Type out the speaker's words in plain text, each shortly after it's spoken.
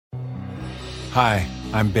Hi,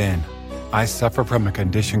 I'm Ben. I suffer from a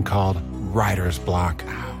condition called writer's block.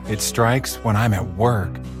 It strikes when I'm at work.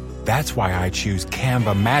 That's why I choose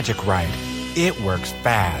Canva Magic Write. It works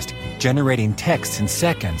fast, generating text in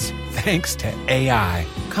seconds, thanks to AI.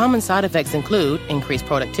 Common side effects include increased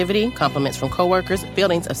productivity, compliments from coworkers,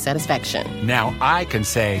 feelings of satisfaction. Now I can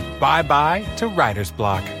say bye-bye to writer's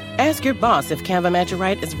block. Ask your boss if Canva Magic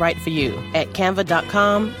Write is right for you at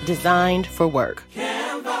canva.com, designed for work.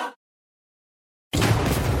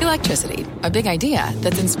 Electricity, a big idea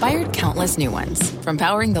that's inspired countless new ones. From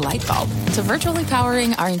powering the light bulb to virtually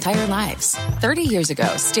powering our entire lives. 30 years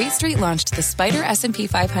ago, State Street launched the Spider S&P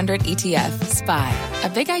 500 ETF, SPY. A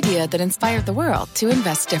big idea that inspired the world to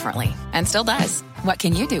invest differently. And still does. What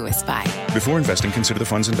can you do with SPY? Before investing, consider the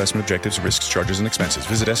fund's investment objectives, risks, charges, and expenses.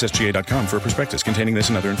 Visit ssga.com for a prospectus containing this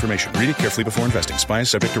and other information. Read it carefully before investing. SPY is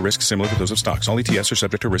subject to risks similar to those of stocks. All ETFs are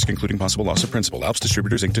subject to risk, including possible loss of principal. Alps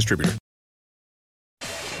Distributors, Inc. Distributor.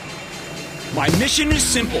 My mission is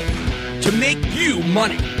simple, to make you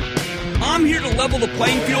money. I'm here to level the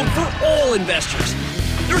playing field for all investors.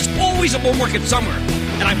 There's always a bull market somewhere,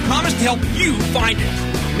 and I promise to help you find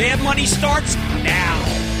it. Mad Money starts now.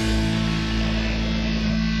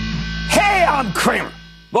 Hey, I'm Cramer.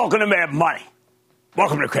 Welcome to Mad Money.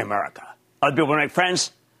 Welcome to Cramerica. Other people want to make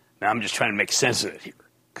friends? Now I'm just trying to make sense of it here,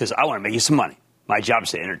 because I want to make you some money. My job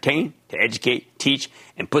is to entertain, to educate, teach,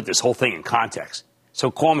 and put this whole thing in context. So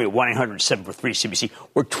call me at 1-800-743-CBC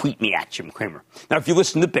or tweet me at Jim Cramer. Now, if you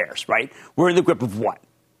listen to the Bears, right, we're in the grip of what?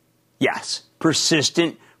 Yes,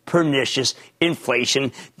 persistent, pernicious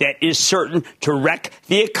inflation that is certain to wreck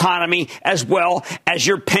the economy as well as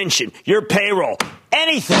your pension, your payroll,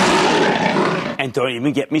 anything. And don't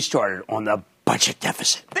even get me started on the budget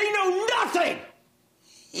deficit. They know nothing!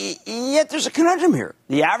 Yet there's a conundrum here.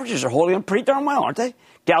 The averages are holding up pretty darn well, aren't they?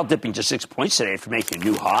 Dow dipping just 6 points today after making a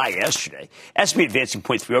new high yesterday. S&P advancing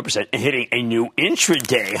 0.30% and hitting a new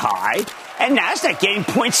intraday high. And NASDAQ gaining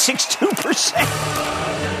 0.62%.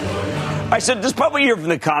 All right, so despite what you hear from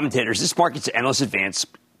the commentators, this market's endless advance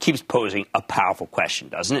keeps posing a powerful question,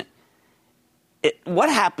 doesn't it? What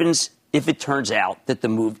happens if it turns out that the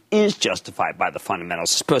move is justified by the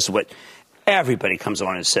fundamentals, as opposed to what everybody comes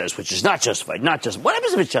on and says, which is not justified, not just. What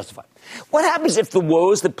happens if it's justified? What happens if the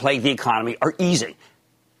woes that plague the economy are easing?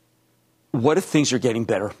 What if things are getting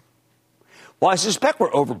better? Well, I suspect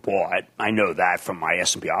we're overbought. I know that from my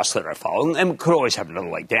S&P oscillator I follow, and could always have another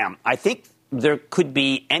leg down. I think there could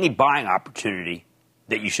be any buying opportunity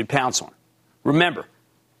that you should pounce on. Remember,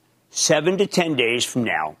 7 to 10 days from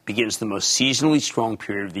now begins the most seasonally strong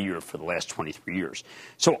period of the year for the last 23 years.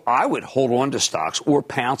 So I would hold on to stocks or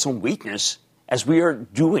pounce on weakness, as we are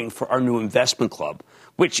doing for our new investment club,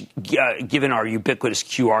 which, given our ubiquitous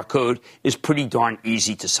QR code, is pretty darn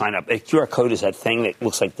easy to sign up. A QR code is that thing that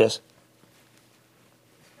looks like this.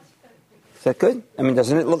 Is that good? I mean,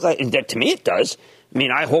 doesn't it look like – to me it does. I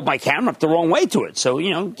mean, I hold my camera up the wrong way to it. So,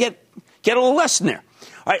 get a little lesson there.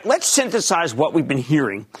 All right, let's synthesize what we've been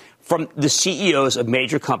hearing from the CEOs of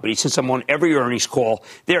major companies since I'm on every earnings call.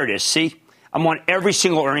 There it is. See? I'm on every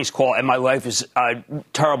single earnings call, and my life is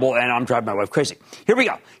terrible, and I'm driving my wife crazy. Here we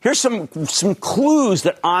go. Here's some clues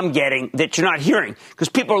that I'm getting that you're not hearing, because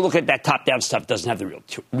people are looking at that top-down stuff. Doesn't have the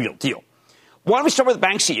real deal. Why don't we start with the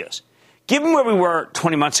bank CEOs? Given where we were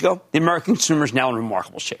 20 months ago, the American consumer is now in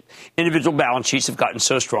remarkable shape. Individual balance sheets have gotten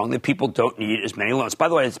so strong that people don't need as many loans. By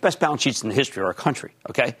the way, it's the best balance sheets in the history of our country,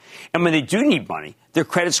 okay? And when they do need money, their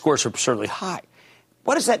credit scores are absurdly high.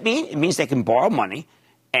 What does that mean? It means they can borrow money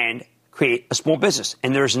and create a small business.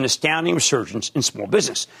 And there's an astounding resurgence in small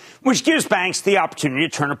business, which gives banks the opportunity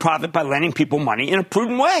to turn a profit by lending people money in a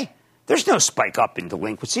prudent way. There's no spike up in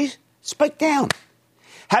delinquencies, spike down.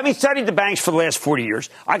 Having studied the banks for the last 40 years,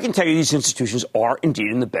 I can tell you these institutions are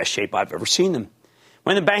indeed in the best shape I've ever seen them.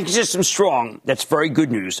 When the banking system's strong, that's very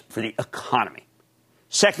good news for the economy.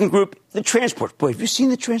 Second group, the transports. Boy, have you seen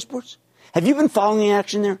the transports? Have you been following the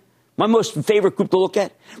action there? My most favorite group to look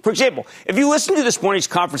at. For example, if you listen to this morning's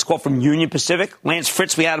conference call from Union Pacific, Lance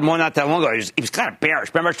Fritz, we had him on not that long ago. He was kind of bearish.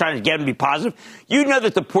 Remember, I was trying to get him to be positive? You know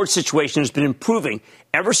that the port situation has been improving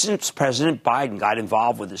ever since President Biden got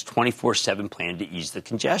involved with his 24/7 plan to ease the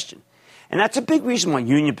congestion. And that's a big reason why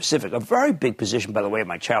Union Pacific, a very big position, by the way, of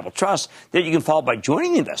my charitable trust, that you can follow by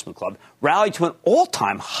joining the investment club, rallied to an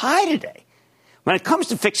all-time high today. When it comes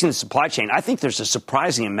to fixing the supply chain, I think there's a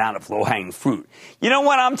surprising amount of low-hanging fruit. You know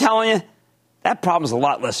what I'm telling you? That problem's a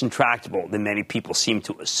lot less intractable than many people seem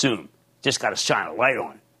to assume. Just got to shine a light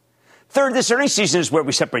on it. Third, this earnings season is where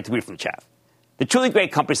we separate the wheat from the chaff. The truly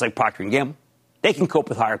great companies like Procter & Gamble, They can cope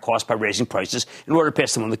with higher costs by raising prices in order to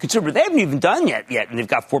pass them on to the consumer. They haven't even done yet, and they've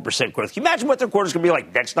got 4% growth. Can you imagine what their quarter's going to be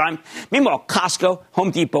like next time? Meanwhile, Costco, Home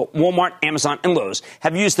Depot, Walmart, Amazon, and Lowe's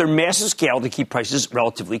have used their massive scale to keep prices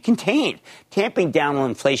relatively contained, tamping down on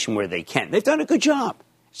inflation where they can. They've done a good job.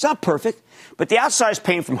 It's not perfect, but the outsized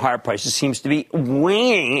pain from higher prices seems to be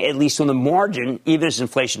weighing, at least on the margin, even as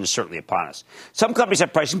inflation is certainly upon us. Some companies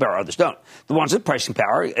have pricing power, others don't. The ones with pricing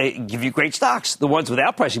power give you great stocks. The ones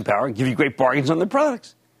without pricing power give you great bargains on their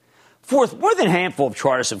products. Fourth, more than a handful of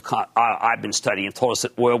chartists I've been studying have told us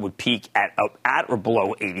that oil would peak at or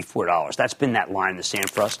below $84. That's been that line in the sand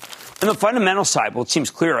for us. On the fundamental side, well, it seems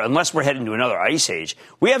clear, unless we're heading to another ice age,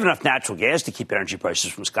 we have enough natural gas to keep energy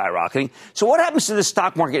prices from skyrocketing. So what happens to the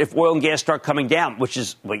stock market if oil and gas start coming down, which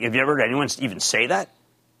is, like, have you ever heard anyone even say that?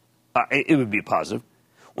 It would be a positive.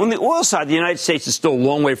 On the oil side, the United States is still a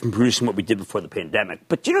long way from producing what we did before the pandemic.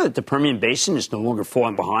 But do you know that the Permian Basin is no longer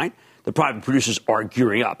falling behind? The private producers are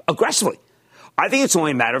gearing up aggressively. I think it's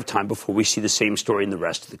only a matter of time before we see the same story in the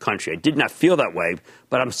rest of the country. I did not feel that way,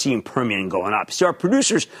 but I'm seeing Permian going up. See, our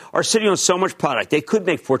producers are sitting on so much product, they could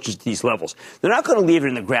make fortunes at these levels. They're not going to leave it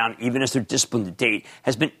in the ground, even as their discipline to date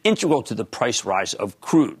has been integral to the price rise of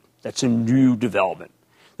crude. That's a new development.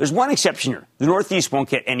 There's one exception here. The Northeast won't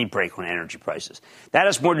get any break on energy prices. That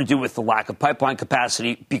has more to do with the lack of pipeline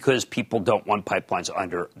capacity because people don't want pipelines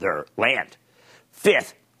under their land.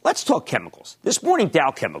 Fifth, let's talk chemicals. This morning, Dow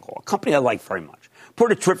Chemical, a company I like very much,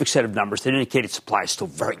 reported a terrific set of numbers that indicated supply is still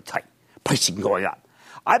very tight, pricing going up.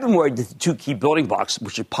 I've been worried that the two key building blocks,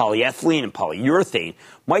 which are polyethylene and polyurethane,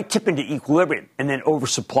 might tip into equilibrium and then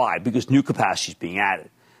oversupply because new capacity is being added.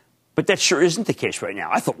 But that sure isn't the case right now.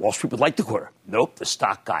 I thought Wall Street would like the quarter. Nope, the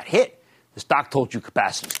stock got hit. The stock told you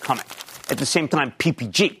capacity is coming. At the same time,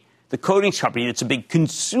 PPG, the coatings company that's a big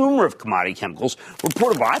consumer of commodity chemicals,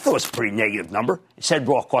 reported what I thought was a pretty negative number. It said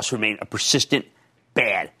raw costs remain a persistent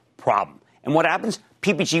bad problem. And what happens?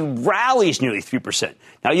 PPG rallies nearly 3%.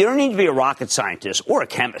 Now, you don't need to be a rocket scientist or a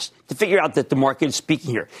chemist to figure out that the market is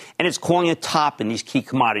speaking here, and it's calling a top in these key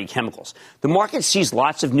commodity chemicals. The market sees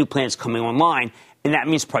lots of new plants coming online, and that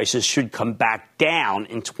means prices should come back down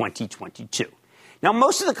in 2022. Now,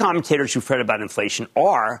 most of the commentators who've read about inflation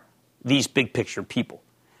are these big picture people.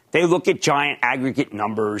 They look at giant aggregate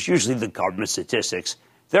numbers, usually the government statistics.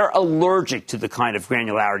 They're allergic to the kind of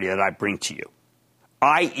granularity that I bring to you.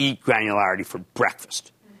 I eat granularity for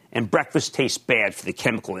breakfast, and breakfast tastes bad for the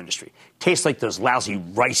chemical industry. Tastes like those lousy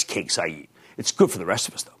rice cakes I eat. It's good for the rest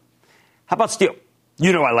of us, though. How about steel?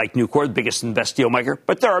 You know I like Nucor, the biggest and best steel maker,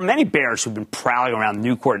 but there are many bears who've been prowling around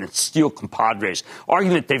Nucor and its steel compadres,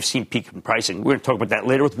 arguing that they've seen peak in pricing. We're going to talk about that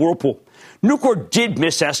later with Whirlpool. Nucor did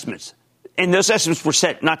miss estimates, and those estimates were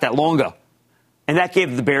set not that long ago. And that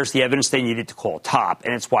gave the bears the evidence they needed to call a top,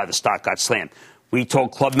 and it's why the stock got slammed. We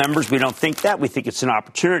told club members we don't think that. We think it's an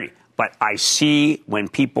opportunity. But I see when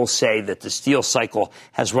people say that the steel cycle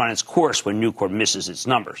has run its course when Nucor misses its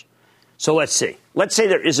numbers. So let's see. Let's say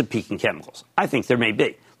there is a peak in chemicals. I think there may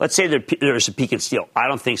be. Let's say there is a peak in steel. I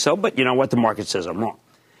don't think so, but you know what? The market says I'm wrong.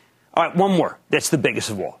 All right, one more. That's the biggest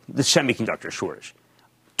of all, the semiconductor shortage.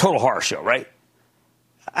 Total horror show, right?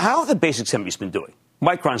 How have the basic semis been doing?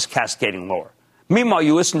 Micron's cascading lower. Meanwhile,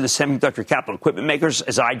 you listen to the semiconductor capital equipment makers,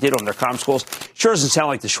 as I did on their comm calls. Sure doesn't sound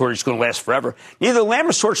like the shortage is going to last forever. Neither Lam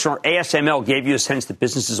Research nor ASML gave you a sense that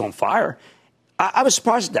business is on fire. I was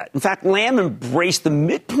surprised at that. In fact, Lam embraced the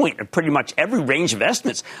midpoint of pretty much every range of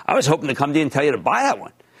estimates. I was hoping to come to you and tell you to buy that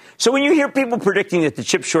one. So when you hear people predicting that the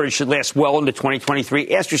chip shortage should last well into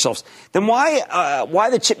 2023, ask yourselves, then why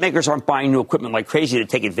the chip makers aren't buying new equipment like crazy to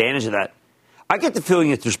take advantage of that? I get the feeling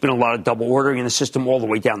that there's been a lot of double ordering in the system all the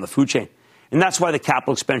way down the food chain. And that's why the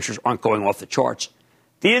capital expenditures aren't going off the charts.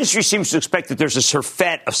 The industry seems to expect that there's a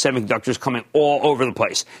surfeit of semiconductors coming all over the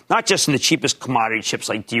place, not just in the cheapest commodity chips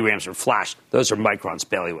like DRAMs or flash. Those are Micron's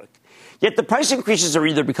bailiwick. Yet the price increases are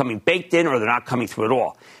either becoming baked in or they're not coming through at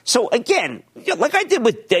all. So again, like I did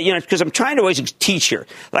with, because I'm trying to always teach here.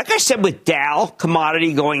 Like I said with Dow,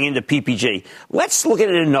 commodity going into PPG, let's look at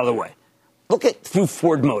it another way. Look at through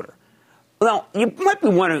Ford Motor. Now, you might be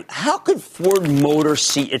wondering, how could Ford Motor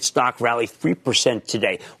see its stock rally 3%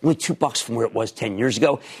 today, only $2 from where it was 10 years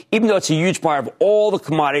ago, even though it's a huge buyer of all the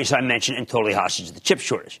commodities I mentioned and totally hostage to the chip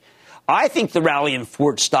shortage? I think the rally in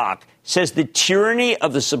Ford stock says the tyranny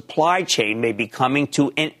of the supply chain may be coming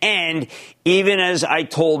to an end, even as I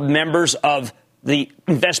told members of the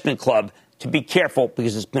investment club to be careful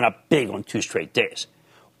because it's been up big on 2 straight days.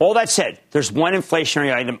 All that said, there's one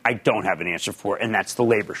inflationary item I don't have an answer for, and that's the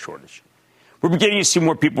labor shortage. We're beginning to see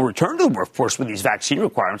more people return to the workforce with these vaccine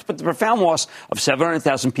requirements, but the profound loss of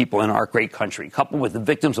 700,000 people in our great country, coupled with the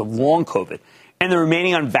victims of long COVID, and the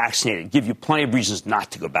remaining unvaccinated give you plenty of reasons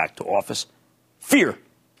not to go back to office. Fear.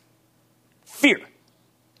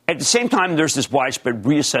 At the same time, there's this widespread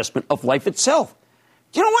reassessment of life itself.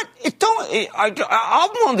 You know what? I'm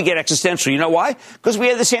willing to get existential. You know why? Because we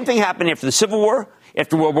had the same thing happen after the Civil War,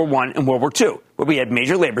 after World War I and World War II, where we had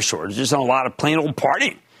major labor shortages and a lot of plain old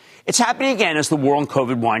partying. It's happening again as the war on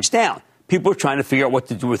COVID winds down. People are trying to figure out what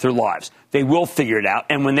to do with their lives. They will figure it out,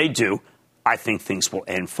 and when they do, I think things will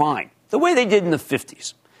end fine, the way they did in the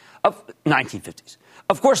 1950s.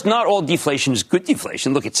 Of course, not all deflation is good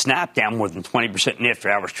deflation. Look at Snap, down more than 20% in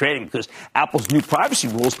after-hours trading because Apple's new privacy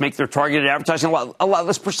rules make their targeted advertising a lot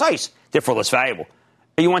less precise, therefore less valuable.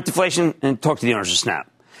 You want deflation? And talk to the owners of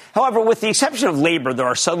Snap. However, with the exception of labor, there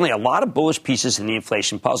are suddenly a lot of bullish pieces in the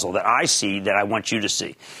inflation puzzle that I see that I want you to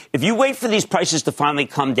see. If you wait for these prices to finally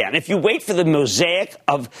come down, if you wait for the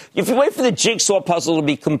jigsaw puzzle to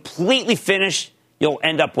be completely finished, you'll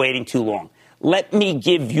end up waiting too long. Let me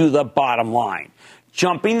give you the bottom line.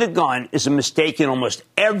 Jumping the gun is a mistake in almost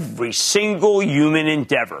every single human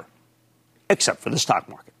endeavor, except for the stock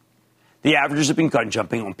market. The averages have been gun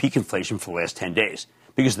jumping on peak inflation for the last 10 days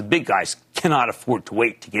because the big guys cannot afford to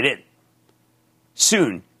wait to get in.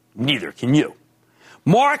 Soon, neither can you.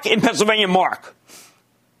 Mark in Pennsylvania. Mark.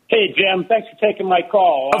 Hey, Jim. Thanks for taking my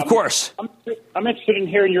call. Of course. I'm interested in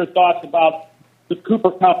hearing your thoughts about the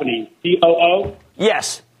Cooper Company, COO.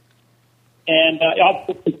 Yes. And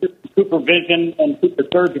also Cooper Vision and Cooper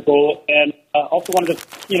Surgical, and also wanted to,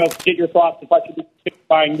 get your thoughts if I should be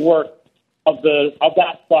buying more of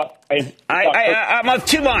that stock. I'm of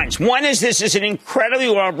two minds. One is this is an incredibly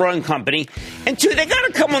well-run company, and two, they got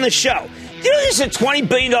to come on the show. You know, this is a $20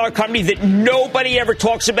 billion company that nobody ever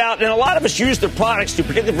talks about, and a lot of us use their products to,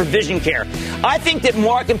 particularly for vision care. I think that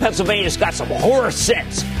Mark in Pennsylvania has got some horror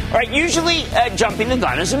sense. All right, usually jumping the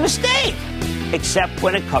gun is a mistake. Except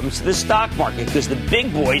when it comes to the stock market, because the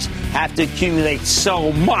big boys have to accumulate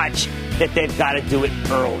so much that they've got to do it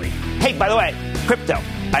early. Hey, by the way, crypto.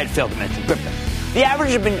 I had failed to mention crypto. The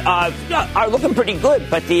averages have been are looking pretty good,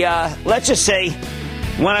 but the let's just say,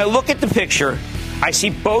 when I look at the picture, I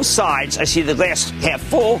see both sides. I see the glass half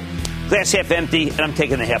full, glass half empty, and I'm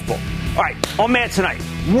taking the half full. All right, on Mad Tonight,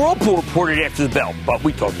 Whirlpool reported after the bell, but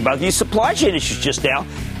we talked about these supply chain issues just now.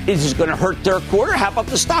 Is this going to hurt their quarter? How about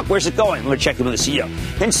the stock? Where's it going? I'm going to check in with the CEO.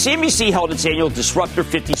 And CNBC held its annual Disruptor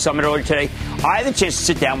 50 Summit earlier today. I had the chance to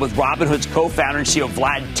sit down with Robinhood's co-founder and CEO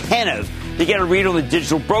Vlad Tenev to get a read on the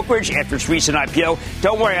digital brokerage after its recent IPO.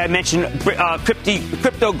 Don't worry, I mentioned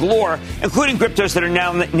crypto galore, including cryptos that are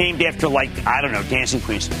now named after, dancing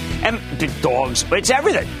queens. And the dogs. But it's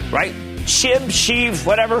everything, right? Shib, Sheev,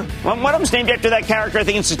 whatever. One of them's named after that character, I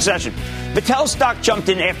think, in Succession. Mattel's stock jumped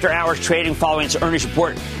in after hours trading following its earnings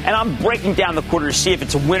report, and I'm breaking down the quarter to see if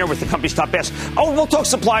it's a winner with the company's top best. Oh, we'll talk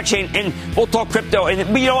supply chain, and we'll talk crypto,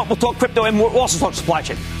 and you know what? We'll talk crypto, and we'll also talk supply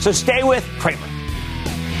chain. So stay with Cramer.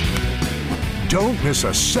 Don't miss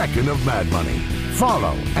a second of Mad Money.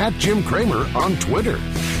 Follow @Jim Cramer on Twitter.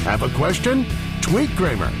 Have a question? Tweet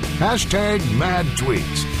Cramer.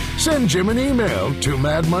 #MadTweets. Send Jim an email to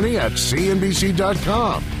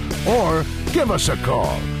madmoney@cnbc.com or give us a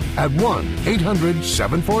call at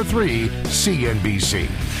 1-800-743-CNBC.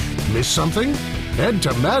 Miss something? Head to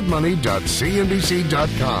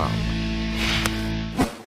madmoney.cnbc.com.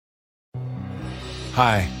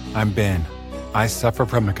 Hi, I'm Ben. I suffer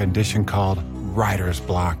from a condition called writer's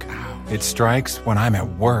block. It strikes when I'm at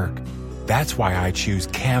work. That's why I choose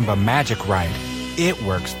Canva Magic Write. It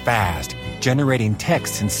works fast, generating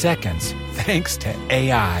text in seconds, thanks to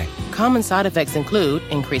AI. Common side effects include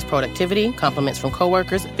increased productivity, compliments from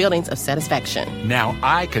coworkers, feelings of satisfaction. Now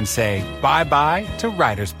I can say bye-bye to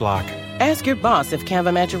writer's block. Ask your boss if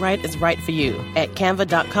Canva Magic Write is right for you at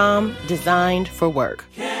canva.com, designed for work.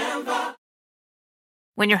 Canva.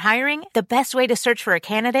 When you're hiring, the best way to search for a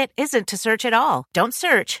candidate isn't to search at all. Don't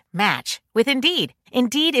search, match with Indeed.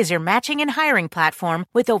 Indeed is your matching and hiring platform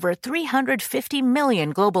with over 350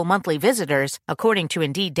 million global monthly visitors, according to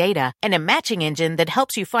Indeed data, and a matching engine that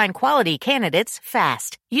helps you find quality candidates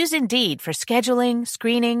fast. Use Indeed for scheduling,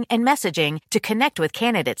 screening, and messaging to connect with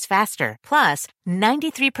candidates faster. Plus,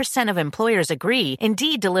 93% of employers agree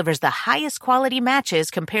Indeed delivers the highest quality matches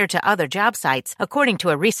compared to other job sites, according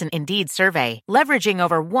to a recent Indeed survey. Leveraging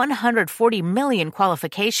over 140 million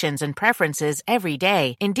qualifications and preferences every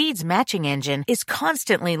day, Indeed's matching engine is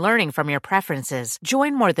constantly learning from your preferences.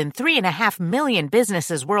 Join more than 3.5 million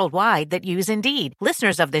businesses worldwide that use Indeed.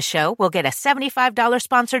 Listeners of this show will get a $75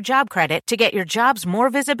 sponsored job credit to get your jobs more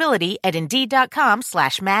visible visibility at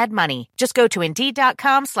Indeed.com/madmoney. Just go to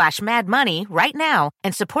Indeed.com/madmoney right now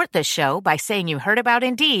and support this show by saying you heard about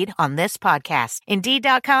Indeed on this podcast.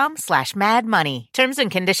 Indeed.com/madmoney. Terms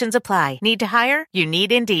and conditions apply. Need to hire? You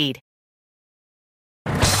need Indeed.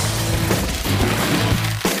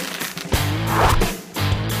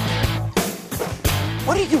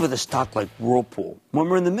 What do you do with a stock like Whirlpool when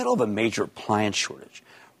we're in the middle of a major appliance shortage?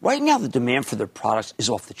 Right now, the demand for their products is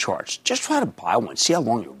off the charts. Just try to buy one. See how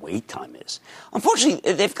long your wait time is.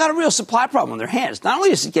 Unfortunately, they've got a real supply problem on their hands. Not only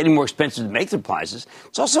is it getting more expensive to make the appliances,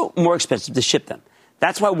 it's also more expensive to ship them.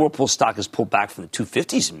 That's why Whirlpool stock has pulled back from the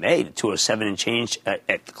 250s in May to 207 and change at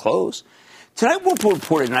the close. Tonight, Whirlpool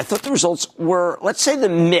reported, and I thought the results were, let's say, the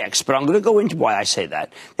mix, but I'm going to go into why I say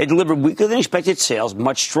that. They delivered weaker than expected sales,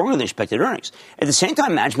 much stronger than expected earnings. At the same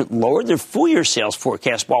time, management lowered their full-year sales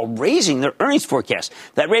forecast while raising their earnings forecast.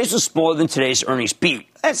 That raise was smaller than today's earnings beat.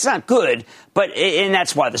 That's not good, and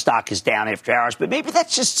that's why the stock is down after hours. But maybe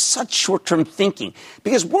that's just such short-term thinking,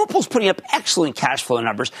 because Whirlpool's putting up excellent cash flow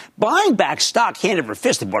numbers, buying back stock hand over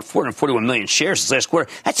fist. They bought 441 million shares this last quarter.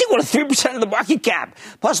 That's equal to 3% of the market cap.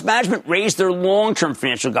 Plus, management raised their long-term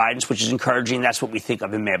financial guidance, which is encouraging. That's what we think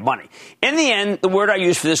of in Mad Money. In the end, the word I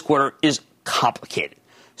use for this quarter is complicated.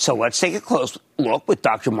 So let's take a close look with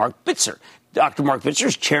Dr. Mark Bitzer. Dr. Mark Bitzer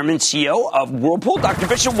is chairman and CEO of Whirlpool. Dr.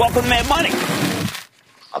 Bitzer, welcome to Mad Money.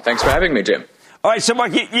 Thanks for having me, Jim. All right, so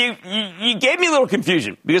Mark, you gave me a little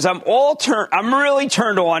confusion because I'm really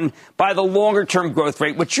turned on by the longer term growth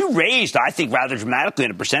rate, which you raised, I think, rather dramatically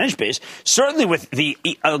on a percentage base. Certainly with the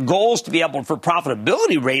goals to be able for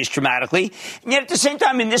profitability raised dramatically, and yet at the same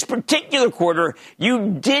time in this particular quarter,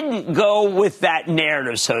 you didn't go with that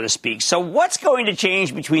narrative, so to speak. So what's going to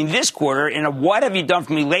change between this quarter and a what have you done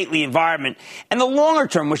for me lately environment and the longer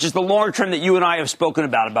term, which is the longer term that you and I have spoken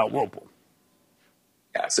about Whirlpool?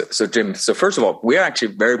 Yeah, so Jim, first of all, we're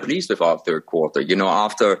actually very pleased with our third quarter. You know,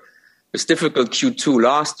 after this difficult Q2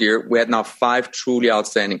 last year, we had now 5 truly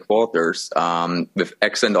outstanding quarters with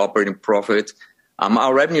excellent operating profit.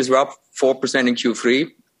 Our revenues were up 4% in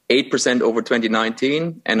Q3, 8% over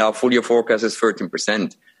 2019, and our full year forecast is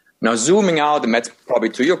 13%. Now, zooming out, and that's probably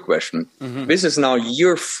to your question, This is now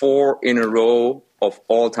year 4 in a row of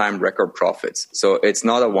all-time record profits. So it's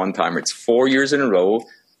not a one-timer, it's 4 years in a row.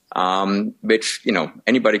 Which, you know,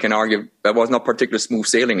 anybody can argue that was not particularly smooth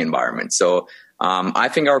sailing environment. So I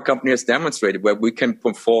think our company has demonstrated where we can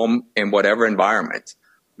perform in whatever environment.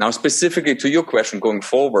 Now, specifically to your question going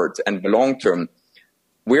forward and the long term,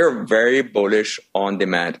 we're very bullish on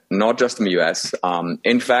demand, not just in the U.S.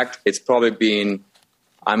 In fact,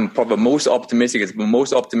 I'm probably most optimistic. It's the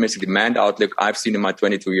most optimistic demand outlook I've seen in my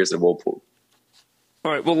 22 years at Whirlpool.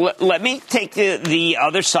 All right. Well, let me take the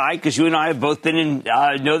other side, because you and I have both been in,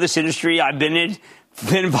 know this industry. I've been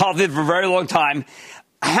involved in it for a very long time.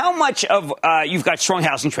 How much of, you've got strong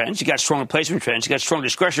housing trends, you've got strong replacement trends, you've got strong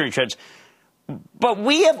discretionary trends. But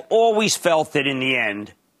we have always felt that in the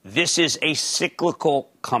end, this is a cyclical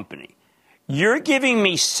company. You're giving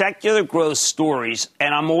me secular growth stories,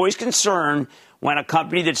 and I'm always concerned when a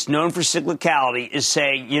company that's known for cyclicality is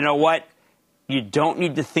saying, you know what, you don't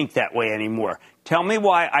need to think that way anymore. Tell me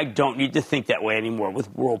why I don't need to think that way anymore with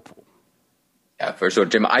Whirlpool. Yeah, for sure,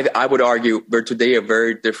 Jim. I would argue we're today a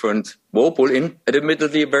very different Whirlpool in,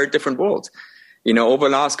 admittedly, a very different world. You know, over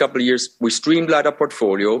the last couple of years, we streamlined our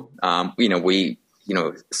portfolio. We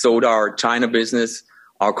sold our China business,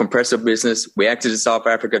 our compressor business. We exited South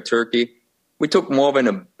Africa, Turkey. We took more than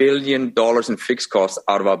 $1 billion in fixed costs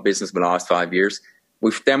out of our business in the last 5 years.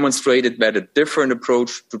 We've demonstrated that a different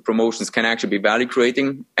approach to promotions can actually be value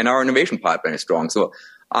creating, and our innovation pipeline is strong. So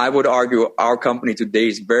I would argue our company today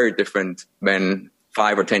is very different than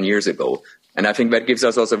 5 or 10 years ago. And I think that gives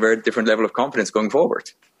us also a very different level of confidence going forward.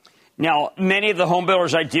 Now, many of the home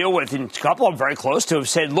builders I deal with, and a couple I'm very close to, have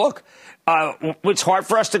said, look, it's hard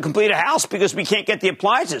for us to complete a house because we can't get the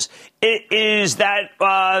appliances. Is that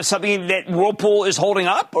something that Whirlpool is holding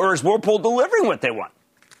up, or is Whirlpool delivering what they want?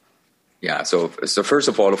 Yeah, so first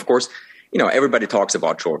of all, of course, you know, everybody talks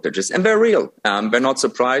about shortages, and they're real. They're not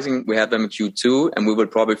surprising. We had them in Q2, and we will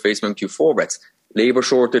probably face them in Q4. That's labor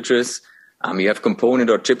shortages, you have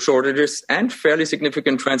component or chip shortages, and fairly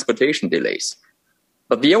significant transportation delays.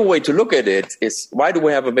 But the other way to look at it is, why do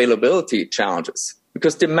we have availability challenges?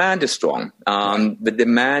 Because demand is strong. The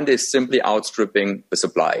demand is simply outstripping the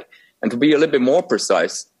supply. And to be a little bit more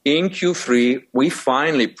precise, in Q3, we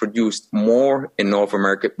finally produced more in North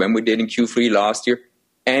America than we did in Q3 last year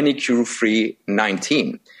and in Q3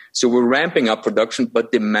 19. So we're ramping up production,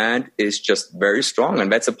 but demand is just very strong,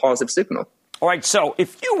 and that's a positive signal. All right, so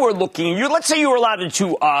if you were looking, let's say you were allowed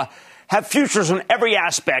to have futures on every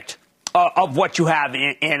aspect of what you have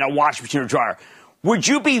in a washing machine or dryer. Would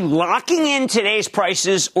you be locking in today's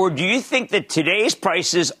prices, or do you think that today's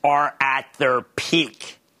prices are at their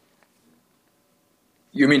peak?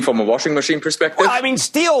 You mean from a washing machine perspective? Well, I mean,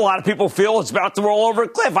 steel, a lot of people feel it's about to roll over a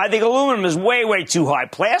cliff. I think aluminum is way, way too high.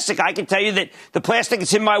 Plastic, I can tell you that the plastic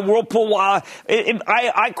that's in my Whirlpool,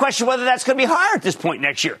 I question whether that's going to be higher at this point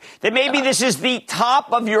next year. That maybe this is the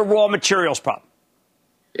top of your raw materials problem.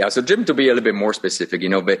 Yeah, so Jim, to be a little bit more specific,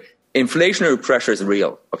 the inflationary pressure is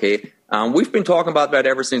real, okay? We've been talking about that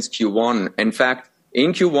ever since Q1. In fact,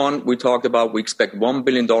 in Q1, we talked about we expect $1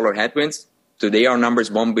 billion headwinds. Today, our number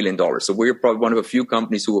is $1 billion. So we're probably one of a few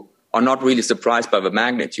companies who are not really surprised by the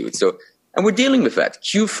magnitude. And we're dealing with that.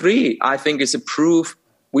 Q3, I think, is a proof.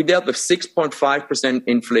 We dealt with 6.5%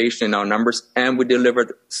 inflation in our numbers, and we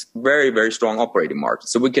delivered very, very strong operating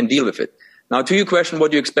margins. So we can deal with it. Now, to your question,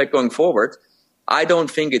 what do you expect going forward? I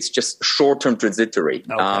don't think it's just short-term transitory.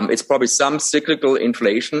 Okay. It's probably some cyclical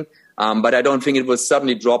inflation. But I don't think it will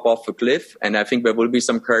suddenly drop off a cliff. And I think there will be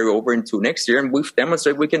some carryover into next year. And we've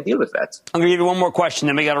demonstrated we can deal with that. I'm going to give you one more question,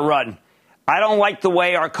 then we got to run. I don't like the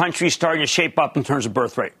way our country's starting to shape up in terms of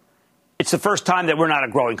birth rate. It's the first time that we're not a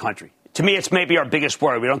growing country. To me, it's maybe our biggest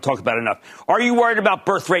worry. We don't talk about it enough. Are you worried about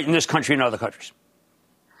birth rate in this country and other countries?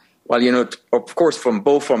 Well, of course, from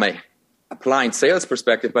a appliance sales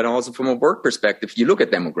perspective, but also from a work perspective, you look at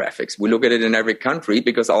demographics. We look at it in every country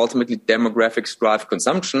because ultimately demographics drive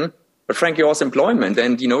consumption. But frankly, also employment.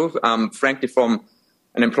 And, frankly, from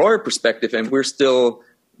an employer perspective, and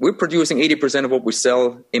we're producing 80% of what we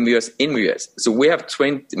sell in the US. So we have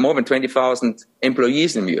more than 20,000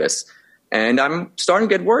 employees in the US. And I'm starting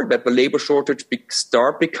to get worried that the labor shortage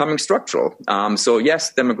start becoming structural. So,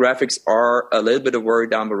 yes, demographics are a little bit of worry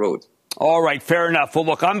down the road. All right, fair enough. Well,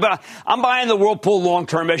 look, I'm buying the Whirlpool long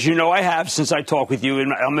term, as you know I have since I talked with you.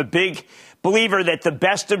 And I'm a big believer that the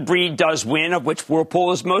best of breed does win, of which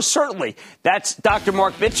Whirlpool is most certainly. That's Dr.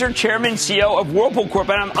 Marc Bitzer, Chairman and CEO of Whirlpool Corp.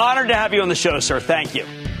 And I'm honored to have you on the show, sir. Thank you.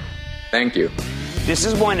 Thank you. This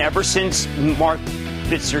is one ever since Marc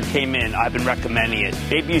Bitzer came in, I've been recommending it.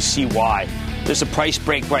 Maybe you see why. There's a price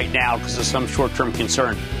break right now because of some short-term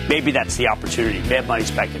concern. Maybe that's the opportunity. Mad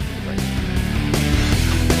Money's back in.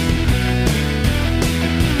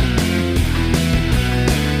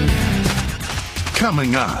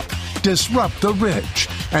 Coming up, disrupt the rich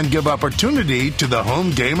and give opportunity to the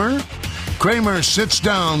home gamer? Cramer sits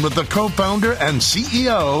down with the co-founder and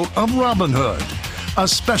CEO of Robinhood. A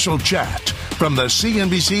special chat from the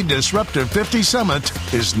CNBC Disruptor 50 Summit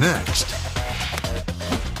is next.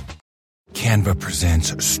 Canva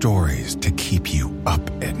presents stories to keep you up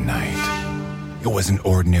at night. It was an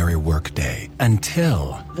ordinary workday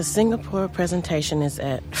until... The Singapore presentation is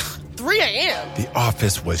at 3 a.m. The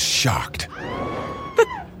office was shocked.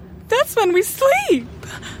 That's when we sleep.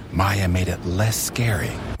 Maya made it less scary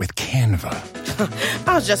with Canva.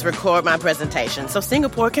 I'll just record my presentation so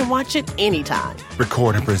Singapore can watch it anytime.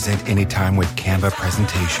 Record and present anytime with Canva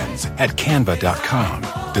presentations at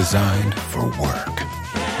canva.com. Designed for work.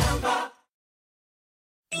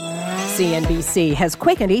 CNBC has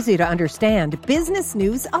quick and easy to understand business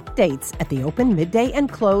news updates at the open, midday,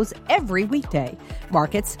 and close every weekday.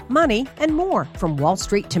 Markets, money, and more from Wall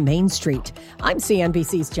Street to Main Street. I'm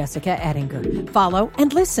CNBC's Jessica Ettinger. Follow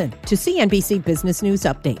and listen to CNBC Business News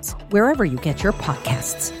Updates wherever you get your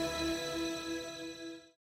podcasts.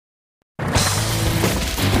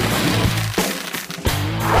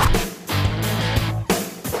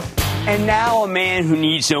 And now a man who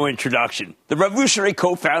needs no introduction, the revolutionary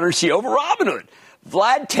co-founder and CEO of Robinhood,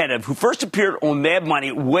 Vlad Tenev, who first appeared on Mad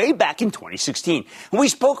Money way back in 2016. And we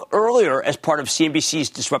spoke earlier as part of CNBC's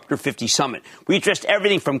Disruptor 50 Summit. We addressed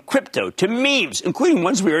everything from crypto to memes, including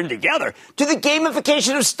ones we were in together, to the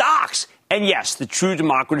gamification of stocks. And yes, the true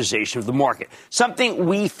democratization of the market, something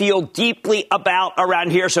we feel deeply about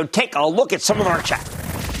around here. So take a look at some of our chat.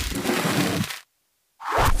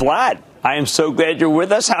 Vlad, I am so glad you're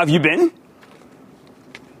with us. How have you been?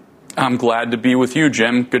 I'm glad to be with you,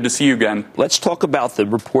 Jim. Good to see you again. Let's talk about the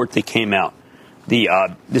report that came out.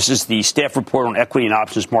 This is the staff report on equity and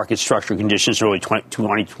options market structure conditions early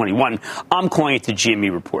 2021. I'm calling it the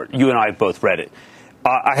GME report. You and I have both read it.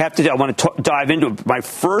 I want to dive into it. My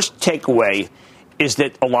first takeaway is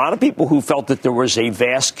that a lot of people who felt that there was a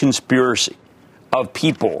vast conspiracy of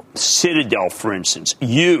people, Citadel, for instance,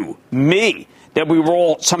 you, me, that we were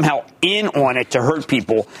all somehow in on it to hurt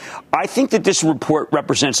people. I think that this report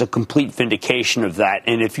represents a complete vindication of that.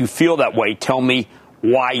 And if you feel that way, tell me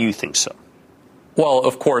why you think so. Well,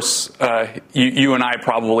 of course, you and I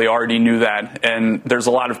probably already knew that. And there's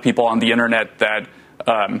a lot of people on the internet that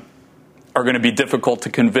are going to be difficult to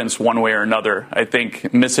convince one way or another. I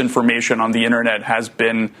think misinformation on the internet has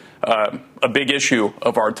been a big issue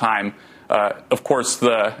of our time. Of course,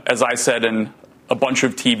 as I said in a bunch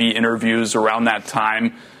of TV interviews around that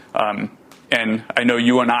time, and I know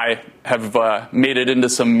you and I have made it into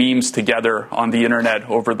some memes together on the internet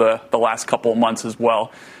over the last couple of months as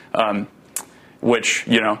well, which,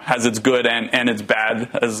 has its good and its bad,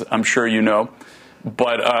 as I'm sure you know.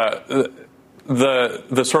 But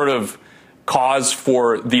the sort of cause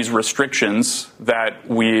for these restrictions that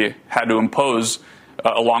we had to impose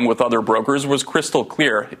along with other brokers was crystal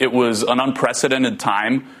clear. It was an unprecedented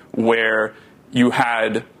time where you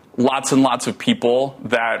had lots and lots of people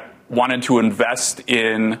that wanted to invest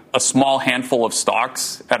in a small handful of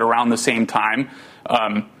stocks at around the same time.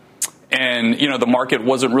 And, the market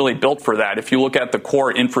wasn't really built for that. If you look at the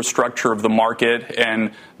core infrastructure of the market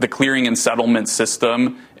and the clearing and settlement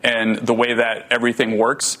system and the way that everything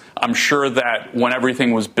works, I'm sure that when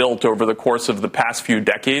everything was built over the course of the past few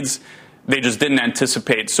decades, they just didn't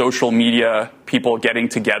anticipate social media people getting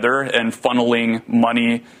together and funneling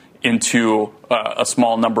money into a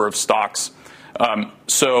small number of stocks.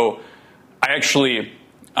 So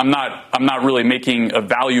I'm not really making a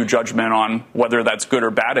value judgment on whether that's good or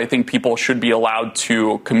bad. I think people should be allowed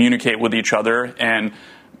to communicate with each other and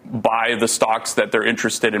buy the stocks that they're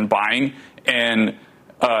interested in buying. And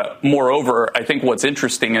moreover, I think what's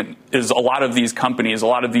interesting is a lot of these companies, a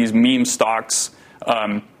lot of these meme stocks,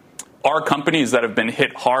 are companies that have been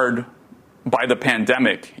hit hard by the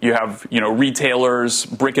pandemic. You have, retailers,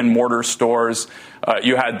 brick and mortar stores.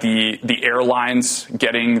 You had the airlines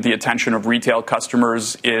getting the attention of retail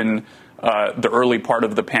customers in the early part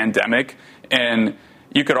of the pandemic. And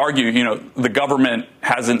you could argue, the government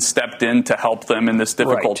hasn't stepped in to help them in this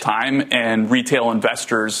difficult time, and retail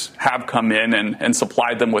investors have come in and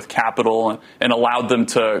supplied them with capital and allowed them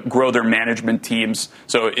to grow their management teams.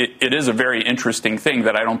 So it is a very interesting thing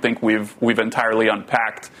that I don't think we've entirely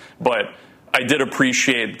unpacked. But I did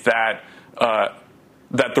appreciate that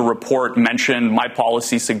that the report mentioned my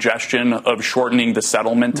policy suggestion of shortening the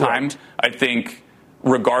settlement time. Right. I think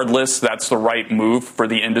regardless, that's the right move for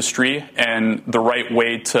the industry and the right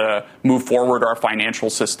way to move forward our financial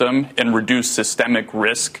system and reduce systemic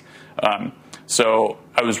risk. So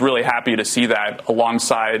I was really happy to see that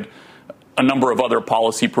alongside a number of other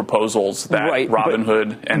policy proposals that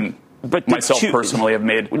Robinhood and myself personally have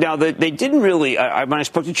made. Now, they didn't really, when I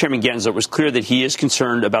spoke to Chairman Gensler, it was clear that he is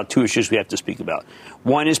concerned about two issues we have to speak about.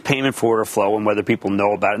 One is payment for order flow and whether people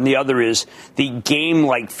know about it, and the other is the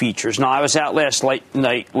game-like features. Now, I was out last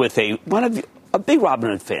night with a big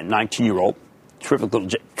Robinhood fan, 19-year-old,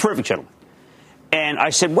 terrific gentleman. And I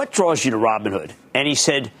said, what draws you to Robinhood? And he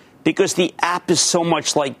said, because the app is so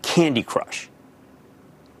much like Candy Crush.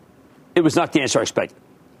 It was not the answer I expected.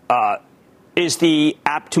 Is the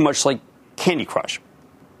app too much like Candy Crush,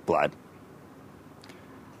 Vlad?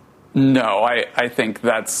 No, I think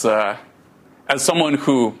that's, as someone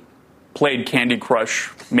who played Candy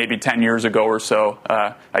Crush maybe 10 years ago or so,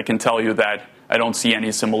 I can tell you that I don't see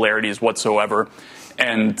any similarities whatsoever.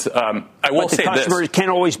 And I will say this. But the customers can't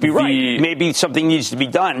always be right. Maybe something needs to be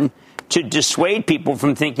done to dissuade people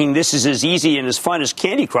from thinking this is as easy and as fun as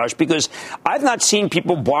Candy Crush, because I've not seen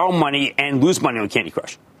people borrow money and lose money on Candy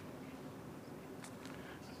Crush.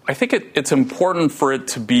 I think it's important for it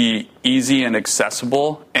to be easy and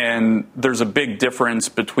accessible, and there's a big difference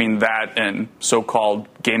between that and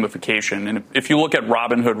so-called gamification. And if you look at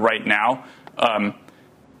Robinhood right now,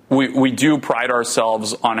 we do pride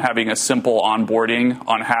ourselves on having a simple onboarding,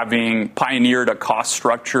 on having pioneered a cost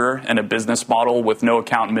structure and a business model with no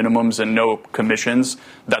account minimums and no commissions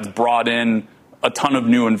that's brought in a ton of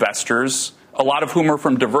new investors, a lot of whom are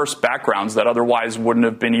from diverse backgrounds that otherwise wouldn't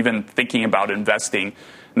have been even thinking about investing.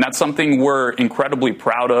 And that's something we're incredibly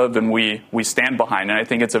proud of and we stand behind. And I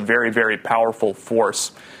think it's a very, very powerful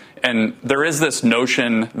force. And there is this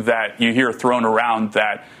notion that you hear thrown around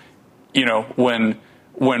that,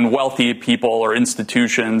 when wealthy people or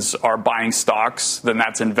institutions are buying stocks, then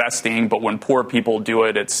that's investing. But when poor people do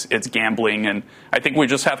it, it's gambling. And I think we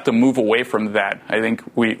just have to move away from that. I think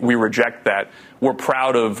we reject that. We're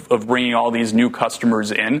proud of bringing all these new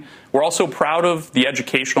customers in. We're also proud of the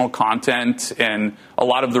educational content and a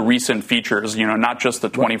lot of the recent features, not just the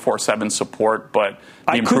 24/7 support, but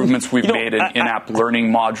the improvements we've made in in-app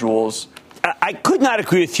learning modules. I could not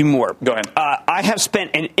agree with you more. Go ahead. I have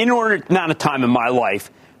spent an inordinate amount of time in my life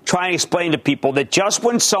try and explain to people that just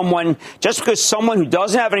because someone who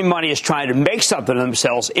doesn't have any money is trying to make something of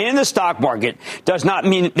themselves in the stock market does not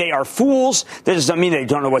mean they are fools. That does not mean they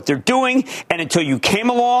don't know what they're doing. And until you came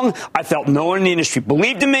along, I felt no one in the industry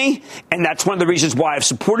believed in me. And that's one of the reasons why I've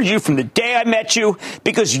supported you from the day I met you,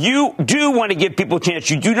 because you do want to give people a chance.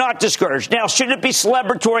 You do not discourage. Now, should it be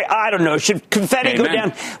celebratory? I don't know. Should confetti go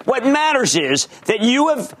down? What matters is that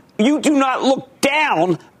you do not look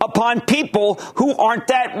down upon people who aren't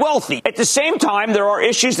that wealthy. At the same time, there are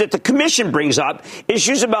issues that the commission brings up,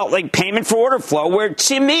 issues about like payment for order flow, where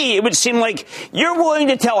to me, it would seem like you're willing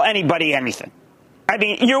to tell anybody anything. I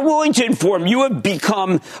mean, you're willing to inform. You have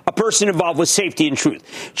become a person involved with safety and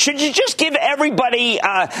truth. Should you just give everybody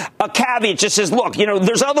a caveat that says, look,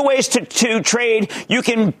 there's other ways to trade. You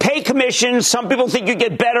can pay commissions. Some people think you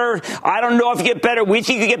get better. I don't know if you get better. We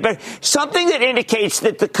think you get better. Something that indicates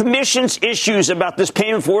that the commission's issues about this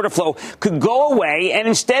payment for order flow could go away. And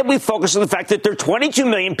instead, we focus on the fact that there are 22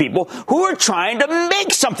 million people who are trying to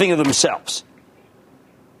make something of themselves.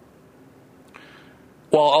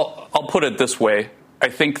 Well, I'll put it this way. I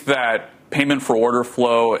think that payment for order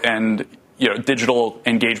flow and digital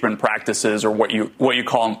engagement practices, or what you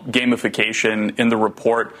call gamification in the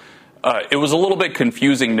report, it was a little bit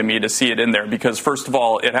confusing to me to see it in there because, first of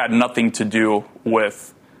all, it had nothing to do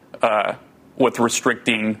with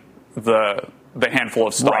restricting the handful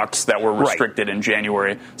of stocks that were restricted in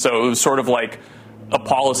January. So it was sort of like a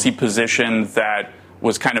policy position that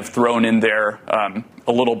was kind of thrown in there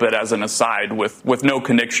a little bit as an aside with no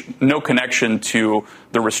connection to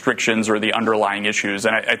the restrictions or the underlying issues.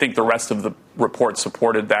 And I think the rest of the report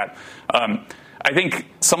supported that. I think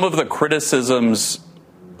some of the criticisms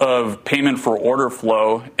of payment for order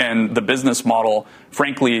flow and the business model,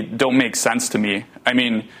 frankly, don't make sense to me. I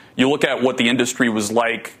mean, you look at what the industry was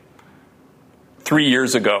like 3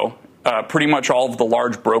 years ago. Pretty much all of the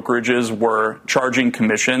large brokerages were charging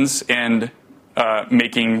commissions and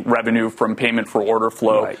making revenue from payment for order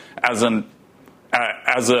flow as an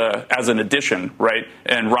addition, right?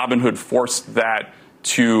 And Robinhood forced that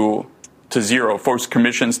to zero, forced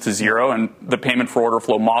commissions to zero, and the payment for order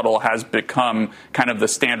flow model has become kind of the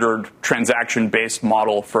standard transaction-based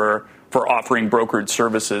model for offering brokerage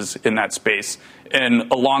services in that space.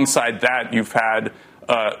 And alongside that, you've had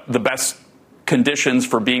the best conditions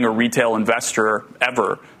for being a retail investor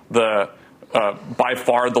ever. By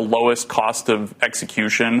far the lowest cost of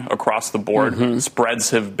execution across the board. Mm-hmm. Spreads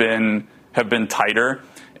have been tighter,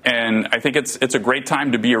 and I think it's a great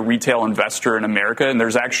time to be a retail investor in America. And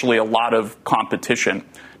there's actually a lot of competition.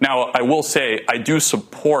 Now, I will say I do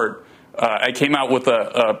support. I came out with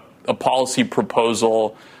a policy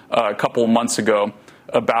proposal a couple of months ago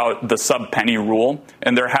about the sub-penny rule,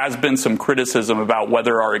 and there has been some criticism about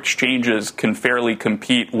whether our exchanges can fairly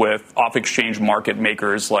compete with off-exchange market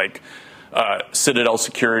makers like Citadel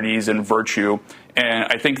Securities and Virtue, and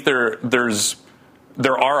I think there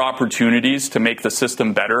are opportunities to make the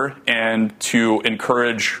system better and to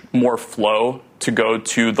encourage more flow to go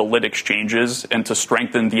to the lit exchanges and to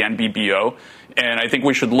strengthen the NBBO. And I think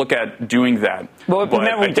we should look at doing that. Well,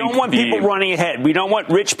 remember, we don't want people running ahead. We don't want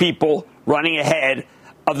rich people running ahead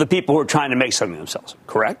of the people who are trying to make something of themselves.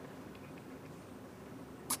 Correct?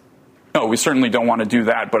 No, we certainly don't want to do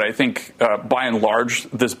that. But I think, by and large,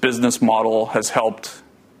 this business model has helped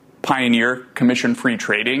pioneer commission-free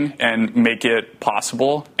trading and make it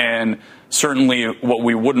possible. And certainly what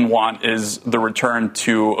we wouldn't want is the return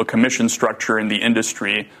to a commission structure in the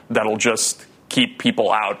industry that'll just keep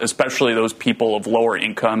people out, especially those people of lower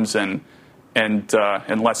incomes and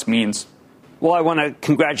less means. Well, I want to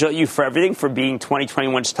congratulate you for everything, for being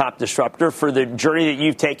 2021's top disruptor, for the journey that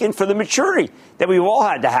you've taken, for the maturity that we've all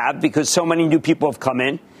had to have because so many new people have come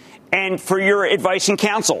in, and for your advice and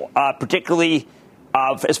counsel, particularly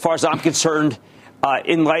as far as I'm concerned,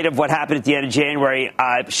 in light of what happened at the end of January,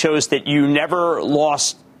 shows that you never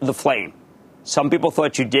lost the flame. Some people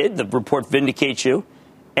thought you did. The report vindicates you.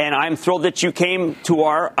 And I'm thrilled that you came to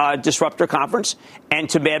our Disruptor Conference and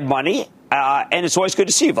to Mad Money. And it's always good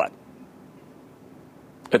to see you, Vlad.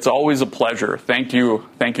 It's always a pleasure. Thank you.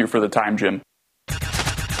 Thank you for the time, Jim.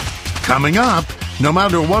 Coming up, no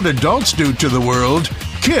matter what adults do to the world,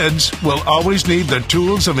 kids will always need the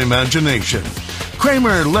tools of imagination.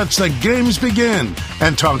 Cramer lets the games begin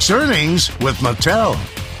and talks earnings with Mattel.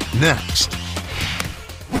 Next.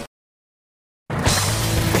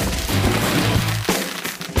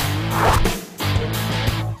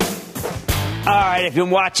 All right, if you've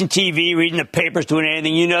been watching TV, reading the papers, doing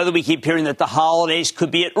anything, you know that we keep hearing that the holidays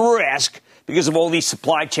could be at risk because of all these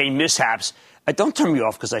supply chain mishaps. Don't turn me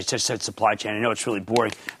off because I just said supply chain. I know it's really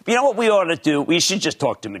boring. But you know what we ought to do? We should just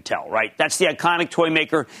talk to Mattel, right? That's the iconic toy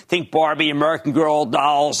maker. Think Barbie, American Girl,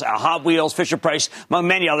 dolls, Hot Wheels, Fisher-Price, among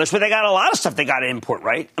many others. But they got a lot of stuff they got to import,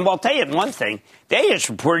 right? And I'll tell you one thing. They just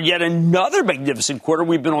reported yet another magnificent quarter.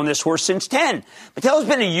 We've been on this horse since 10. Mattel's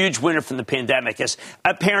been a huge winner from the pandemic as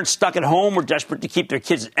parents stuck at home were desperate to keep their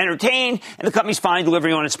kids entertained, and the company's finally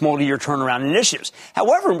delivering on its multi-year turnaround initiatives.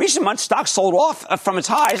 However, in recent months, stock sold off from its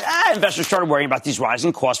highs. Investors started worrying about these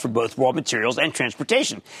rising costs for both raw materials and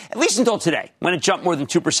transportation, at least until today, when it jumped more than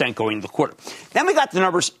 2% going into the quarter. Then we got the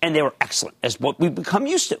numbers, and they were excellent, as what we've become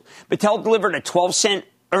used to. Mattel delivered a 12-cent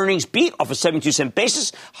earnings beat off a 72-cent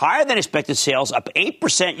basis, higher than expected sales, up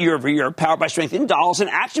 8% year over year, powered by strength in dolls and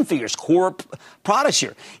action figures, core products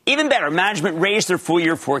here. Even better, management raised their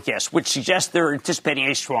full-year forecast, which suggests they're anticipating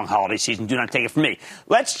a strong holiday season. Do not take it from me.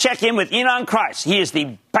 Let's check in with Ynon Kreiz. He is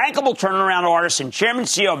the bankable turnaround artist and chairman and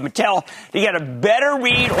CEO of Mattel to get a better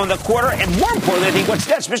read on the quarter and, more importantly, I think what's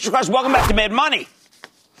next. Mr. Kreiz, welcome back to Mad Money.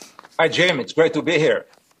 Hi, Jim. It's great to be here.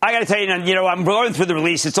 I got to tell you, I'm going through the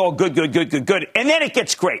release. It's all good. And then it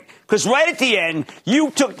gets great. Because right at the end, you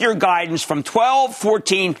took your guidance from 12,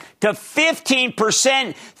 14 to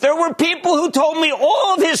 15%. There were people who told me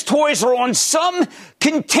all of his toys are on some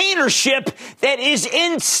container ship that is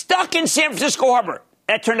stuck in San Francisco Harbor.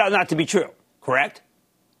 That turned out not to be true, correct?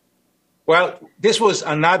 Well, this was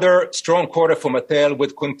another strong quarter for Mattel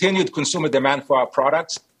with continued consumer demand for our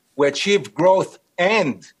products. We achieved growth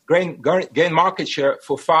and gain market share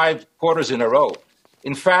for 5 quarters in a row.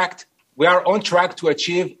 In fact, we are on track to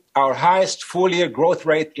achieve our highest full-year growth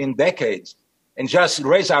rate in decades and just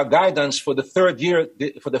raise our guidance for the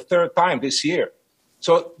third time this year.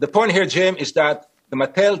 So the point here, Jim, is that the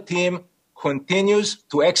Mattel team continues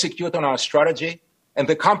to execute on our strategy, and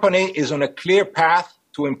the company is on a clear path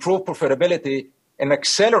to improve profitability and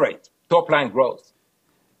accelerate top-line growth.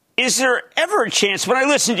 Is there ever a chance, when I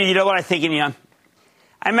listen to you, you know what I'm thinking, Jan?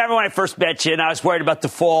 I remember when I first met you, and I was worried about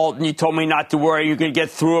default, and you told me not to worry. You're going to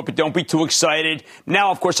get through it, but don't be too excited.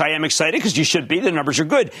 Now, of course, I am excited because you should be. The numbers are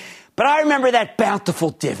good. But I remember that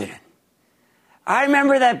bountiful dividend. I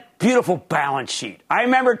remember that beautiful balance sheet. I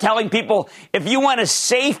remember telling people, if you want a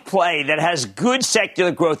safe play that has good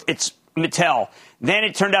secular growth, it's Mattel. Then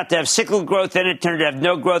it turned out to have cyclical growth. Then it turned out to have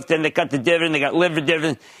no growth. Then they cut the dividend. They got rid of the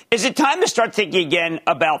dividend. Is it time to start thinking again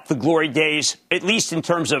about the glory days, at least in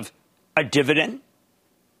terms of a dividend?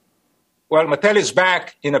 Well, Mattel is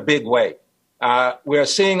back in a big way. We are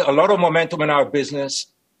seeing a lot of momentum in our business.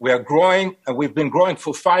 We are growing, and we've been growing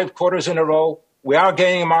for 5 quarters in a row. We are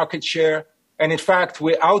gaining market share. And in fact,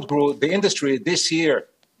 we outgrew the industry this year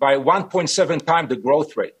by 1.7 times the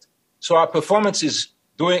growth rate. So our performance is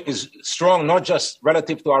strong, not just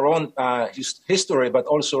relative to our own history, but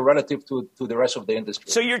also relative to the rest of the industry.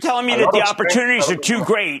 So you're telling me that the opportunities are too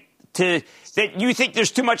great that you think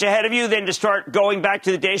there's too much ahead of you than to start going back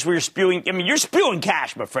to the days where you're spewing. I mean, you're spewing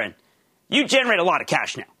cash, my friend. You generate a lot of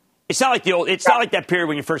cash now. It's not like not like that period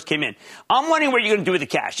when you first came in. I'm wondering what you're going to do with the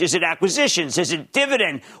cash. Is it acquisitions? Is it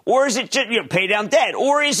dividend? Or is it just pay down debt?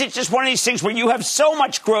 Or is it just one of these things where you have so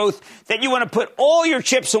much growth that you want to put all your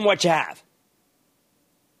chips on what you have?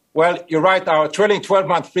 Well, you're right. Our trailing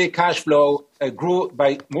 12-month free cash flow grew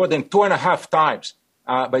by more than 2.5 times.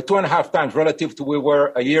 By 2.5 times relative to where we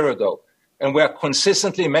were a year ago. And we are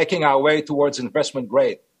consistently making our way towards investment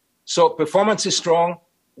grade. So performance is strong.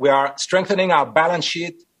 We are strengthening our balance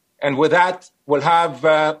sheet. And with that, we'll have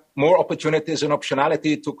more opportunities and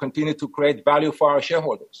optionality to continue to create value for our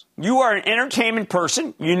shareholders. You are an entertainment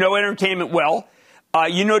person. You know entertainment well.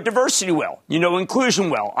 You know diversity well. You know inclusion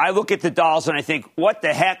well. I look at the dolls and I think, what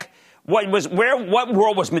the heck? What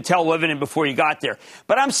world was Mattel living in before you got there?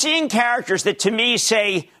 But I'm seeing characters that to me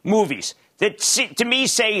say movies, that to me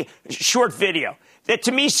say short video, that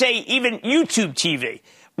to me say even YouTube TV.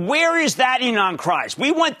 Where is that Ynon Kreiz?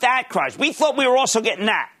 We want that Kreiz. We thought we were also getting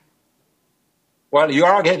that. Well, you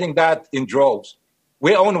are getting that in droves.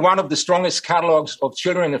 We own one of the strongest catalogs of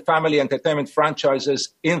children and family entertainment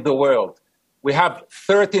franchises in the world. We have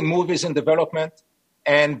 13 movies in development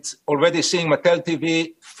and already seeing Mattel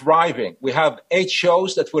TV thriving. We have 8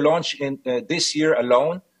 shows that will launch in this year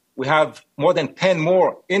alone. We have more than 10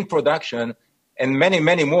 more in production and many,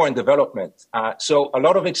 many more in development. So a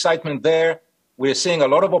lot of excitement there. We're seeing a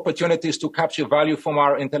lot of opportunities to capture value from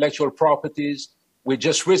our intellectual properties. We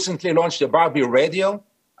just recently launched a Barbie radio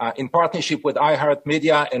in partnership with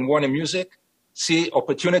iHeartMedia and Warner Music. See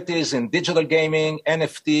opportunities in digital gaming,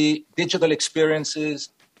 NFT, digital experiences,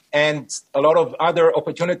 and a lot of other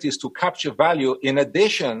opportunities to capture value in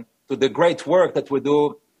addition to the great work that we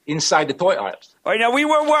do inside the toy aisles. All right, now we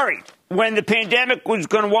were worried. when the pandemic was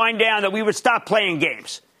going to wind down that we would stop playing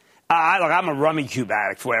games. Look, I'm a Rummy Cube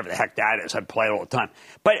addict, whatever the heck that is. I play it all the time.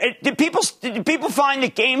 But did people find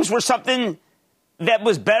that games were something that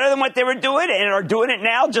was better than what they were doing and are doing it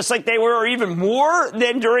now, just like they were, or even more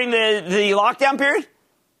than during the lockdown period?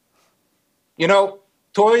 You know,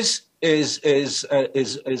 toys is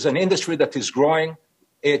an industry that is growing.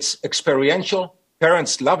 It's experiential.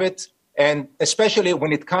 Parents love it. And especially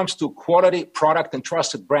when it comes to quality product and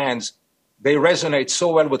trusted brands, they resonate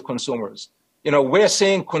so well with consumers. You know, we're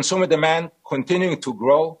seeing consumer demand continuing to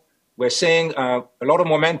grow. We're seeing a lot of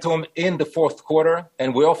momentum in the fourth quarter,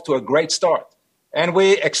 and we're off to a great start. And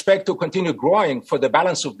we expect to continue growing for the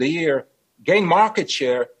balance of the year, gain market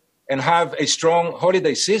share, and have a strong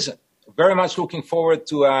holiday season. Very much looking forward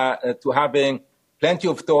to having plenty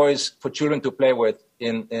of toys for children to play with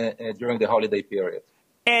during the holiday period.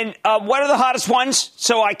 And what are the hottest ones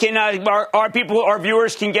so I can our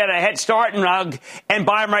viewers can get a head start and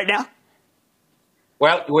buy them right now?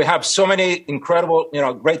 Well, we have so many incredible,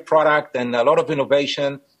 great product and a lot of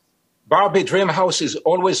innovation. Barbie Dream House is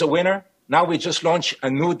always a winner. Now we just launched a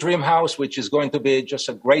new Dream House, which is going to be just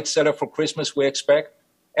a great seller for Christmas, we expect.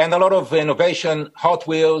 And a lot of innovation, Hot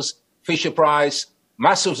Wheels, Fisher-Price,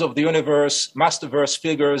 Masters of the Universe, Masterverse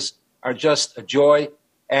figures are just a joy.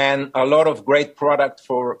 And a lot of great product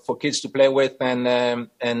for kids to play with and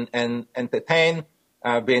entertain,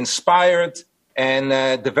 be inspired,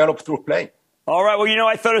 and develop through play. All right. Well,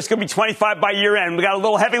 I thought it was going to be 25 by year end. We got a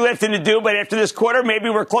little heavy lifting to do, but after this quarter, maybe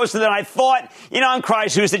we're closer than I thought. Ynon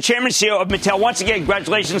Kreiz, who is the chairman and CEO of Mattel, once again,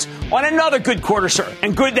 congratulations on another good quarter, sir.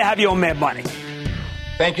 And good to have you on Mad Money.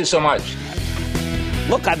 Thank you so much.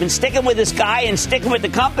 Look, I've been sticking with this guy and sticking with the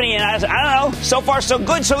company, and I don't know, so far so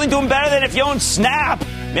good. Certainly doing better than if you own Snap.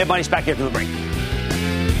 Mad Money's back after the break.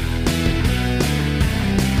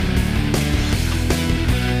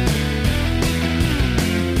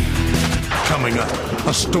 Coming up,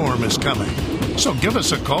 a storm is coming. So give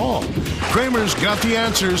us a call. Cramer's got the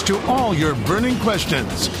answers to all your burning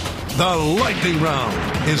questions. The lightning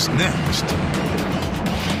round is next.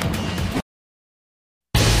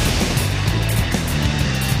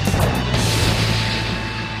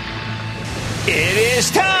 It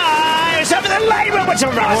is time. It's time for the lightning round. What's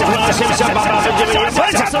up,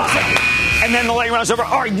 and then the lightning round's over.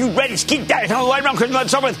 Are you ready? Keep that. The lightning round.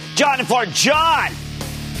 Let's start with John in Florida. John.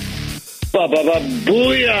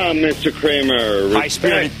 Booyah, Mr. Cramer. High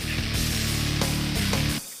spirit.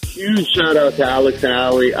 Huge shout out to Alex and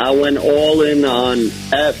Ali. I went all in on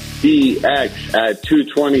FDX at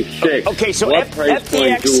 226. Okay, so what price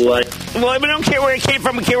point do like? Well, we don't care where it came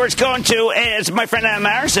from, we care where it's going to. As my friend Adam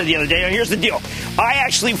Maher said the other day, here's the deal. I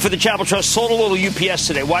actually, for the Chapel Trust, sold a little UPS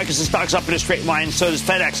today. Why? Because the stock's up in a straight line, and so does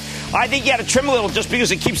FedEx. I think you got to trim a little just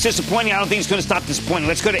because it keeps disappointing. I don't think it's going to stop disappointing.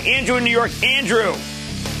 Let's go to Andrew in New York. Andrew.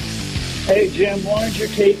 Hey, Jim, wanted your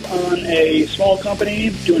take on a small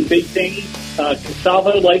company doing big things.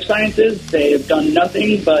 Cassava Life Sciences, they have done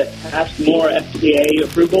nothing but ask more FDA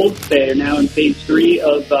approvals. They are now in phase 3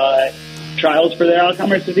 of trials for their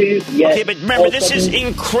Alzheimer's disease. Okay, but remember, this is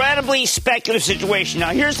incredibly speculative situation.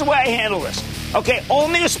 Now, here's the way I handle this. Okay,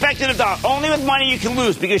 only with speculative dollar, only with money you can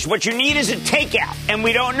lose, because what you need is a takeout, and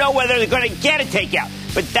we don't know whether they're going to get a takeout.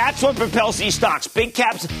 But that's what propels these stocks. Big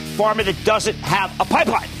caps, pharma that doesn't have a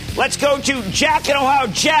pipeline. Let's go to Jack in Ohio.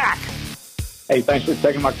 Jack. Hey, thanks for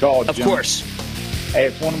taking my call, Jim. Of course. Hey,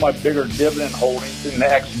 it's one of my bigger dividend holdings, and the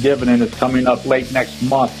ex-dividend is coming up late next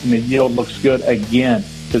month, and the yield looks good again.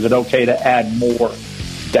 Is it okay to add more?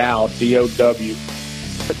 Dow, D-O-W.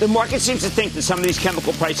 But the market seems to think that some of these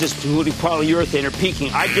chemical prices, including polyurethane, are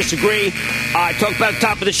peaking. I disagree. I talked about at the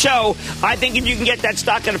top of the show. I think if you can get that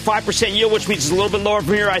stock at a 5% yield, which means it's a little bit lower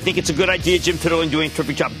from here, I think it's a good idea. Jim Fiddling doing a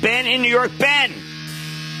terrific job. Ben in New York. Ben.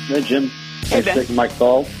 Hey, Jim. Hey, Thanks Ben. for taking my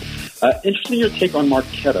call. Interested in your take on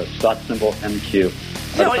Marqeta, stock symbol MQ.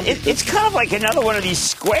 It's kind of like another one of these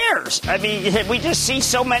squares. I mean, we just see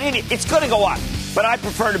so many. It's going to go up, but I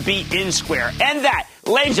prefer to be in square. And that,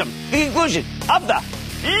 ladies and gentlemen, the conclusion of the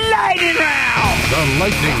Lightning Round. The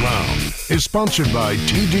Lightning Round is sponsored by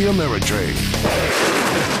TD Ameritrade.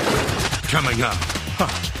 Coming up,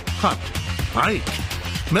 hot, Ike.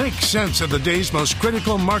 Make sense of the day's most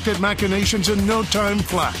critical market machinations in no time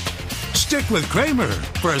flat. Stick with Cramer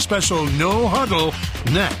for a special No Huddle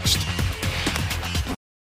next.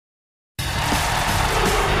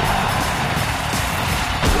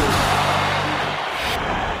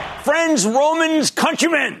 Friends, Romans,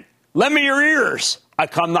 countrymen, lend me your ears. I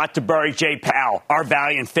come not to bury Jay Powell, our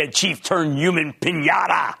valiant Fed chief turned human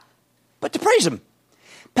pinata, but to praise him.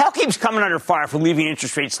 Powell keeps coming under fire for leaving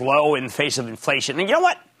interest rates low in the face of inflation. And you know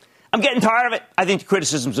what? I'm getting tired of it. I think the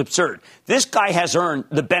criticism's absurd. This guy has earned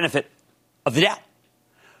the benefit of the doubt.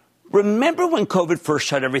 Remember when COVID first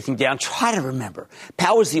shut everything down? Try to remember.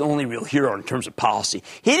 Powell was the only real hero in terms of policy.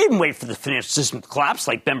 He didn't wait for the financial system to collapse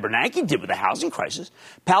like Ben Bernanke did with the housing crisis.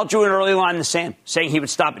 Powell drew an early line in the sand, saying he would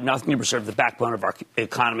stop at nothing to preserve the backbone of our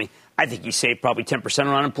economy. I think he saved probably 10% on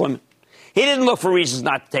unemployment. He didn't look for reasons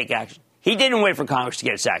not to take action. He didn't wait for Congress to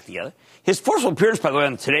get its act together. His forceful appearance, by the way,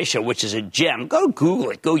 on the Today Show, which is a gem, go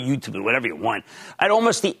Google it, go YouTube it, whatever you want, at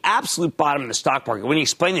almost the absolute bottom of the stock market, when he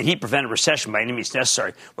explained that he prevented recession by any means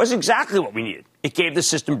necessary, was exactly what we needed. It gave the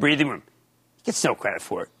system breathing room. He gets no credit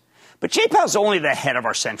for it. But Jay Powell's only the head of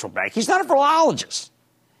our central bank. He's not a virologist.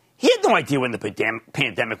 He had no idea when the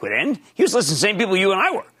pandemic would end. He was listening to the same people you and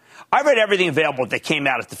I were. I read everything available that came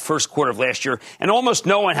out at the first quarter of last year, and almost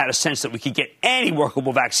no one had a sense that we could get any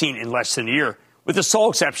workable vaccine in less than a year, with the sole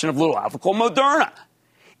exception of little alpha called Moderna.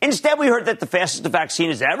 Instead, we heard that the fastest vaccine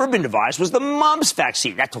has ever been devised was the mumps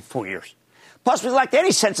vaccine. That took 4 years. Plus, we lacked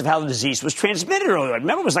any sense of how the disease was transmitted earlier.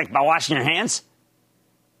 Remember, it was like by washing your hands,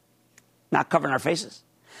 not covering our faces.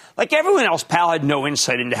 Like everyone else, Powell had no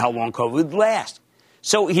insight into how long COVID would last.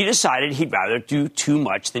 So he decided he'd rather do too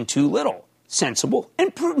much than too little. Sensible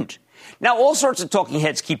and prudent. Now, all sorts of talking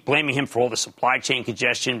heads keep blaming him for all the supply chain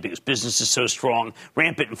congestion because business is so strong,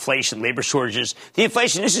 rampant inflation, labor shortages. The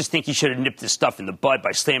inflationists think he should have nipped this stuff in the bud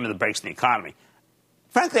by slamming the brakes on the economy.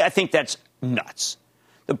 Frankly, I think that's nuts.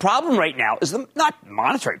 The problem right now is not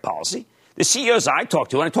monetary policy. The CEOs I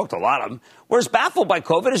talked to, and I talked to a lot of them, were as baffled by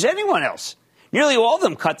COVID as anyone else. Nearly all of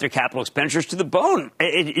them cut their capital expenditures to the bone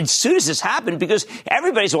as soon as this happened because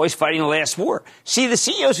everybody's always fighting the last war. See, the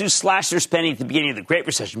CEOs who slashed their spending at the beginning of the Great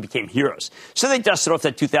Recession became heroes. So they dusted off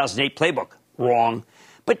that 2008 playbook. Wrong.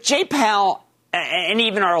 But Jay Powell and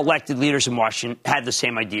even our elected leaders in Washington had the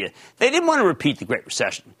same idea. They didn't want to repeat the Great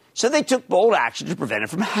Recession. So they took bold action to prevent it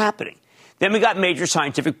from happening. Then we got major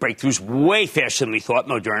scientific breakthroughs way faster than we thought,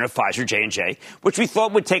 Moderna, Pfizer, J&J, which we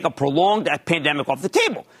thought would take a prolonged pandemic off the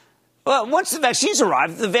table. Well, once the vaccines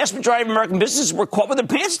arrived, the vast majority of American businesses were caught with their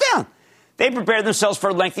pants down. They prepared themselves for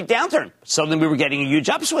a lengthy downturn. Suddenly, we were getting a huge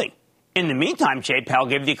upswing. In the meantime, Jay Powell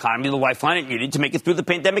gave the economy the lifeline it needed to make it through the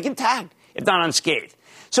pandemic intact, if not unscathed.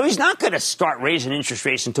 So he's not going to start raising interest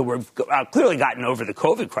rates until we've clearly gotten over the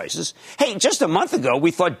COVID crisis. Hey, just a month ago, we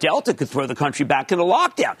thought Delta could throw the country back into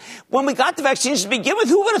lockdown. When we got the vaccines to begin with,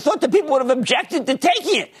 who would have thought that people would have objected to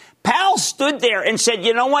taking it? Powell stood there and said,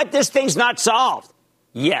 you know what, this thing's not solved.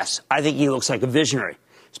 Yes, I think he looks like a visionary,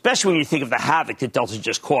 especially when you think of the havoc that Delta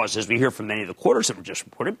just caused, as we hear from many of the quarters that were just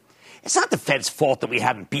reported. It's not the Fed's fault that we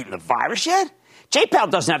haven't beaten the virus yet. Jay Powell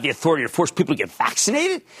doesn't have the authority to force people to get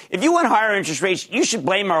vaccinated. If you want higher interest rates, you should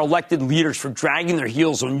blame our elected leaders for dragging their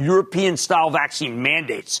heels on European-style vaccine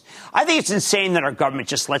mandates. I think it's insane that our government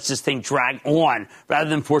just lets this thing drag on rather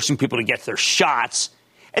than forcing people to get their shots.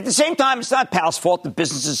 At the same time, it's not Powell's fault that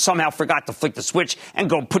businesses somehow forgot to flick the switch and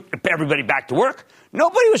go put everybody back to work.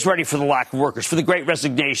 Nobody was ready for the lack of workers, for the great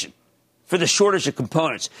resignation, for the shortage of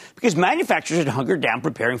components, because manufacturers had hunkered down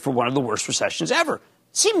preparing for one of the worst recessions ever.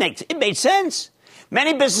 It made sense.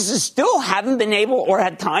 Many businesses still haven't been able or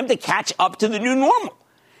had time to catch up to the new normal.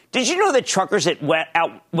 Did you know that truckers at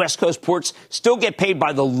West Coast ports still get paid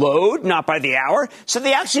by the load, not by the hour? So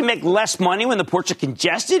they actually make less money when the ports are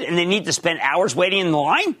congested and they need to spend hours waiting in the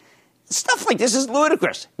line? Stuff like this is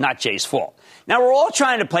ludicrous. Not Jay's fault. Now, we're all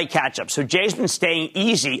trying to play catch-up, so Jay's been staying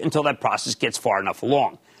easy until that process gets far enough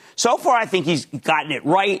along. So far, I think he's gotten it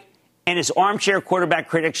right, and his armchair quarterback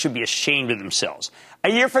critics should be ashamed of themselves.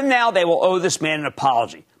 A year from now, they will owe this man an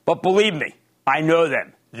apology. But believe me, I know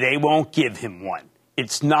them. They won't give him one.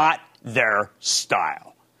 It's not their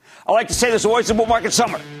style. I like to say there's always a bull market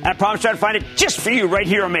somewhere, and I promise I'll find it just for you right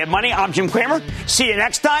here on Mad Money. I'm Jim Cramer. See you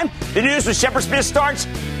next time. The news with Shepard Smith starts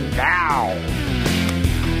now.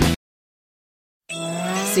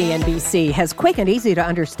 CNBC has quick and easy to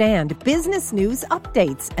understand business news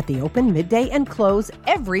updates at the open, midday, and close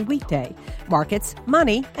every weekday. Markets,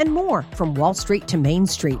 money, and more from Wall Street to Main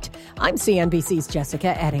Street. I'm CNBC's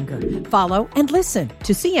Jessica Ettinger. Follow and listen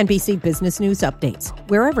to CNBC Business News Updates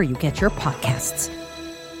wherever you get your podcasts.